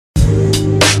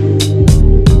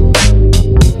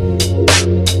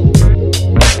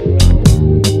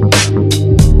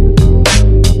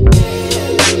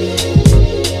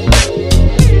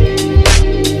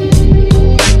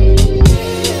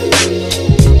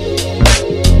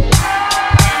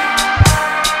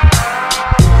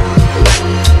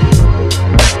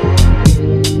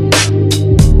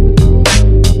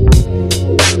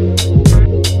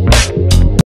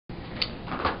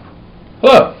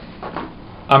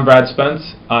I'm Brad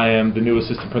Spence. I am the new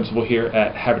assistant principal here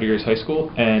at Havre de Grace High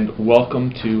School, and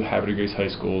welcome to Havre de Grace High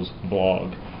School's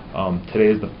vlog. Today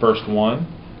is the first one.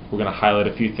 We're going to highlight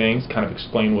a few things, kind of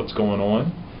explain what's going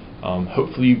on.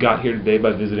 Hopefully you got here today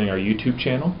by visiting our YouTube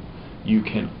channel. You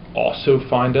can also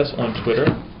find us on Twitter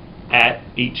at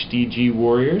HDG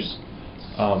Warriors.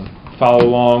 Follow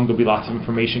along. There'll be lots of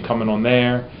information coming on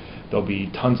there. There'll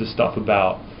be tons of stuff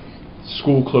about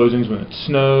school closings when it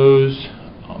snows,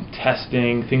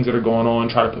 testing, things that are going on.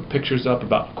 Try to put pictures up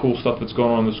about cool stuff that's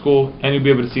going on in the school, and you'll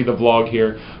be able to see the vlog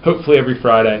here hopefully every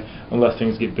Friday unless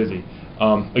things get busy.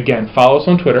 Again, follow us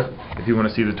on Twitter if you want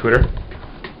to see the Twitter.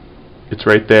 It's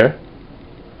right there.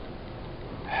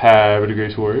 Havre de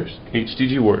Grace Warriors,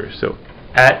 HDG Warriors. So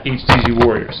at HDG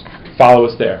Warriors, follow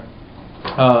us there.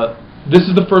 This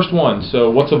is the first one.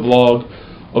 So what's a vlog?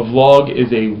 A vlog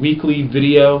is a weekly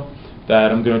video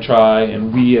that I'm going to try,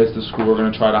 and we as the school are going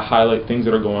to try to highlight things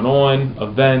that are going on,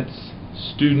 events,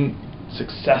 student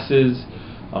successes,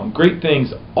 great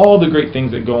things, all the great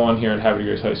things that go on here at Havre de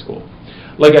Grace High School.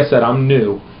 Like I said, I'm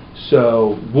new,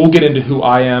 so we'll get into who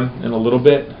I am in a little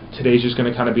bit. Today's just going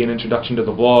to kind of be an introduction to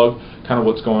the vlog, kind of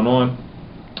what's going on.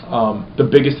 The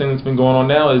biggest thing that's been going on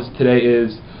now is today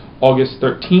is August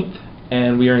 13th,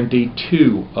 and we are in day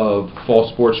 2 of fall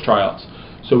sports tryouts.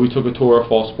 So we took a tour of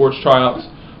fall sports tryouts.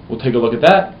 We'll take a look at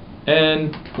that,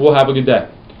 and we'll have a good day.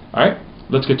 Alright,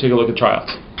 let's go take a look at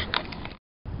tryouts.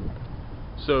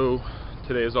 So,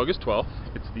 today is August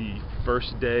 12th. It's the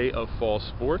first day of fall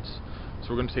sports. So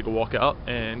we're going to take a walk out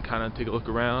and kind of take a look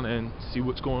around and see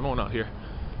what's going on out here.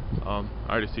 I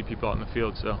already see people out in the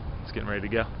field, so it's getting ready to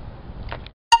go.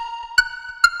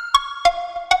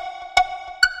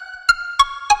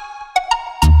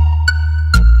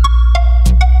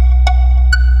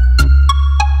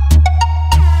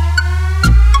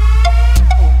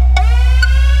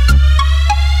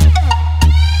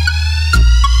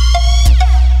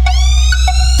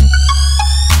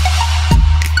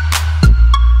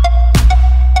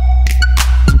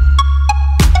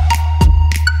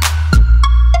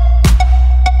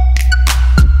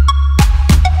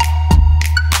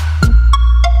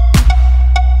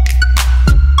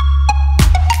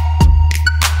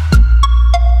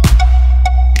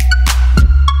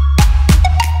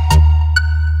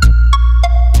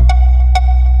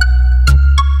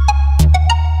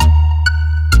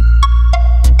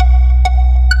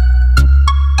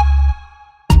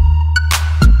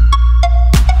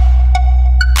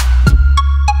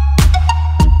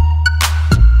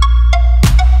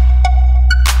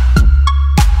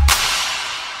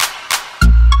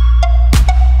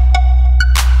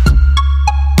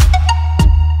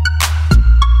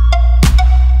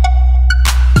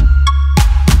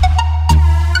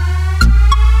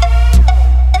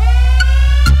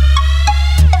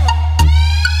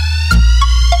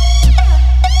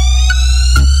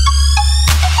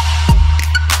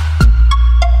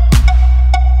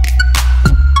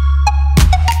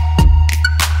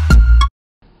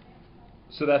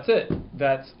 So that's it.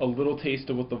 That's a little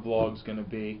taste of what the vlog's going to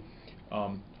be.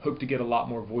 Hope to get a lot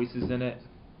more voices in it.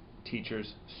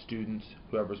 Teachers, students,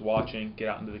 whoever's watching, get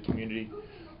out into the community.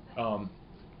 Going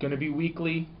to be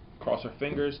weekly. Cross our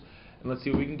fingers, and let's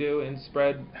see what we can do and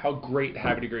spread how great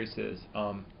Havre de Grace is.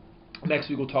 Next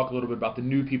week we'll talk a little bit about the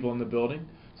new people in the building.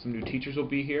 Some new teachers will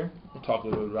be here. We'll talk a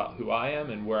little bit about who I am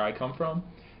and where I come from,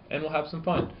 and we'll have some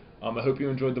fun. I hope you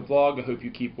enjoyed the vlog. I hope you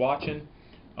keep watching.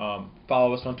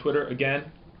 Follow us on Twitter,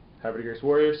 again, Havre de Grace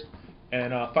Warriors,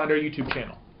 and find our YouTube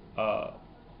channel,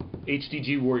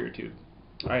 HDG Warrior Tube.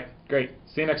 Alright, great.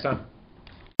 See you next time.